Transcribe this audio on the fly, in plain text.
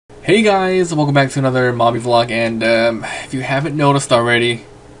Hey guys, welcome back to another Mabi vlog, and if you haven't noticed already,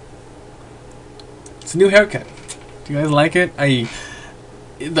 it's a new haircut. Do you guys like it?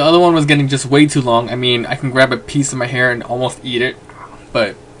 The other one was getting just way too long. I mean, I can grab a piece of my hair and almost eat it,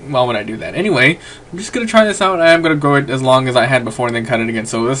 but why would I do that? Anyway, I'm just gonna try this out. I'm gonna grow it as long as I had before and then cut it again.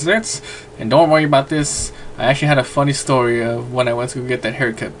 So this is it, and don't worry about this. I actually had a funny story of when I went to go get that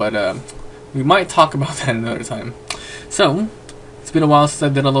haircut, but we might talk about that another time. So, it's been a while since I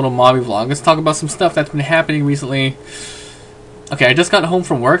did a little Mabi vlog. Let's talk about some stuff that's been happening recently. Okay, I just got home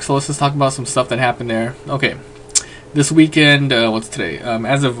from work, so let's just talk about some stuff that happened there. Okay, this weekend, what's today?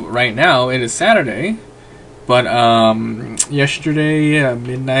 As of right now, it is Saturday, but yesterday,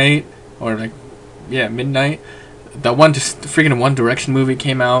 midnight, or like, yeah, midnight, that freaking One Direction movie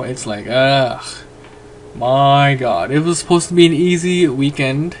came out. It's like, ugh, my god. It was supposed to be an easy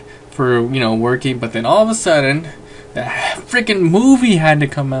weekend for, you know, working, but then all of a sudden, the freaking movie had to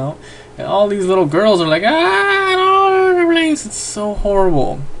come out, and all these little girls are like, no, please, it's so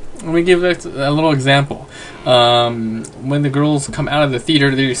horrible. Let me give a little example. When the girls come out of the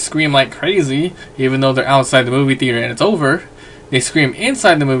theater, they scream like crazy, even though they're outside the movie theater and it's over. They scream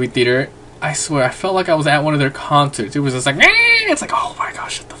inside the movie theater. I swear, I felt like I was at one of their concerts. It was just like, it's like, oh my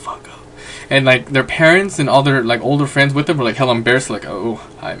gosh, shut the fuck up. And like their parents and all their like older friends with them were like hella embarrassed, like, oh,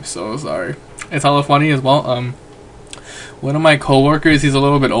 I'm so sorry. It's hella funny as well. One of my coworkers, he's a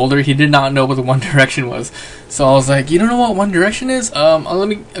little bit older, he did not know what the One Direction was. So I was like, you don't know what One Direction is?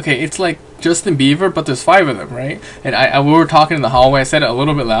 Okay, it's like Justin Bieber, but there's 5 of them, right? And we were talking in the hallway, I said it a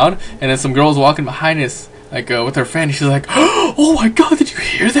little bit loud, and then some girls walking behind us, like, with her friend, she's like, oh my god, did you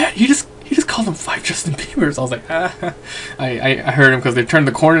hear that? He just called them 5 Justin Biebers. I was like, I heard him because they turned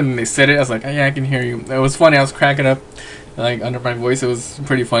the corner and they said it. I was like, yeah, I can hear you. It was funny, I was cracking up, like, under my voice. It was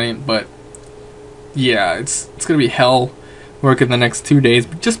pretty funny, but yeah, it's gonna be hell working the next 2 days,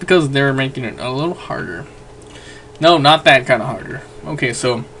 just because they're making it a little harder. No, not that kind of harder. Okay,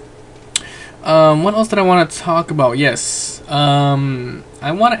 so what else did I want to talk about? Yes, I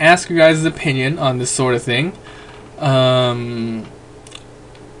want to ask you guys' opinion on this sort of thing. How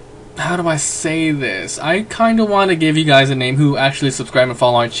do I say this? I kind of want to give you guys a name who actually subscribe and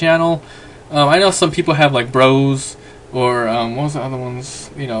follow my channel. I know some people have like bros, or what was the other ones?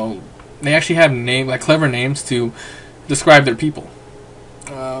 You know, they actually have like clever names to describe their people.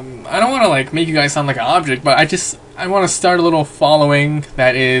 I don't want to like make you guys sound like an object, but I want to start a little following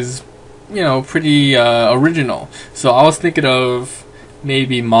that is, you know, pretty original. So I was thinking of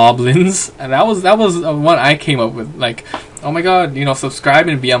maybe Mablins, and that was one I came up with. Like, oh my god, you know, subscribe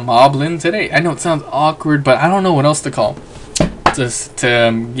and be a Mablin today. I know it sounds awkward, but I don't know what else to call. Just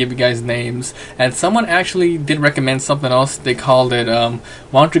to give you guys names. And someone actually did recommend something else. They called it,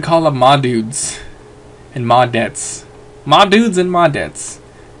 why don't you call it Maududes and Maudettes? Maududes and Maudettes.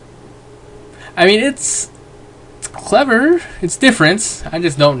 I mean, it's clever. It's different. I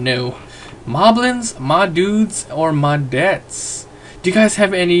just don't know. Mablins, Maududes, or Maudettes. Do you guys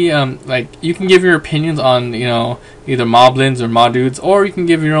have any, like, you can give your opinions on, you know, either Mablins or Maududes, or you can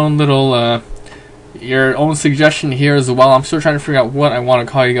give your own little, your own suggestion here as well. I'm still trying to figure out what I want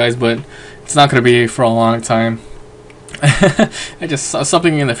to call you guys, but it's not going to be for a long time. I just saw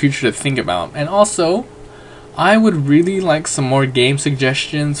something in the future to think about. And also, I would really like some more game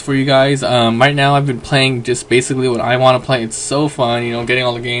suggestions for you guys. Right now I've been playing just basically what I want to play. It's so fun, you know, getting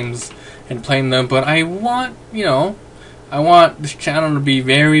all the games and playing them, but I want, you know, I want this channel to be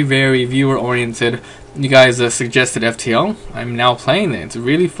very, very viewer oriented. You guys suggested FTL. I'm now playing it. It's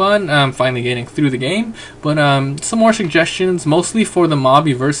really fun. I'm finally getting through the game. But some more suggestions, mostly for the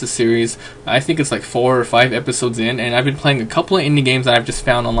Mabi Versus series. I think it's like 4 or 5 episodes in, and I've been playing a couple of indie games that I've just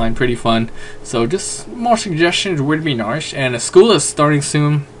found online pretty fun. So just more suggestions would be nice. And school is starting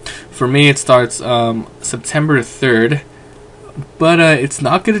soon. For me, it starts September 3rd. But it's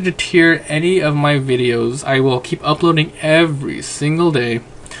not going to deter any of my videos. I will keep uploading every single day.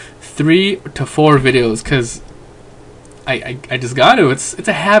 3 to 4 videos, because I just got to. It's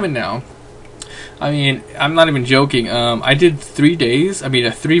a habit now. I mean, I'm not even joking. I did 3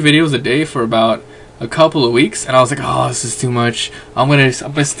 videos a day for about a couple of weeks, and I was like, oh, this is too much. I'm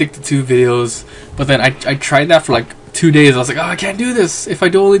gonna stick to 2 videos. But then I tried that for like 2 days. I was like, oh, I can't do this. If I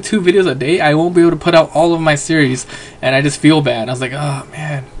do only 2 videos a day, I won't be able to put out all of my series, and I just feel bad. I was like, oh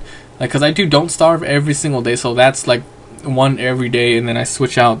man, like, because I do Don't Starve every single day, so that's like one every day, and then I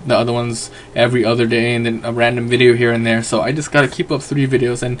switch out the other ones every other day, and then a random video here and there. So I just gotta keep up 3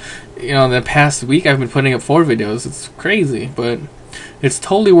 videos, and you know, the past week I've been putting up 4 videos. It's crazy, but it's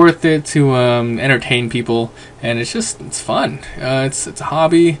totally worth it to entertain people, and it's fun. It's a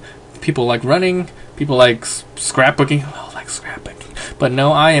hobby. People like running. People like scrapbooking. Oh, like scrapbooking. But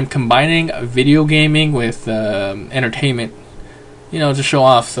no, I am combining video gaming with entertainment, you know, to show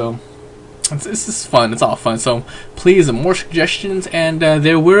off. So it's just fun. It's all fun. So please, more suggestions, and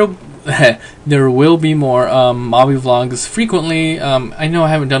there will there will be more Mabi vlogs frequently. I know I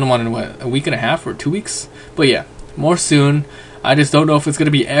haven't done one in what, a week and a half or 2 weeks, but yeah, more soon. I just don't know if it's gonna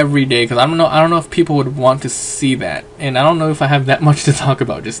be every day, because I don't know if people would want to see that, and I don't know if I have that much to talk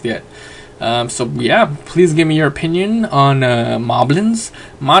about just yet. So yeah, please give me your opinion on Mablins,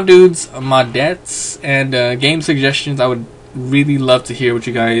 Maududes, Maududes, and game suggestions. I would really love to hear what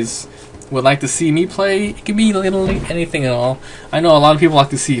you guys would like to see me play. It could be literally anything at all. I know a lot of people like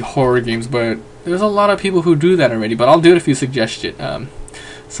to see horror games, but there's a lot of people who do that already. But I'll do it if you suggest it.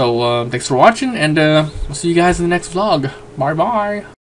 So thanks for watching, and I'll see you guys in the next vlog. Bye bye.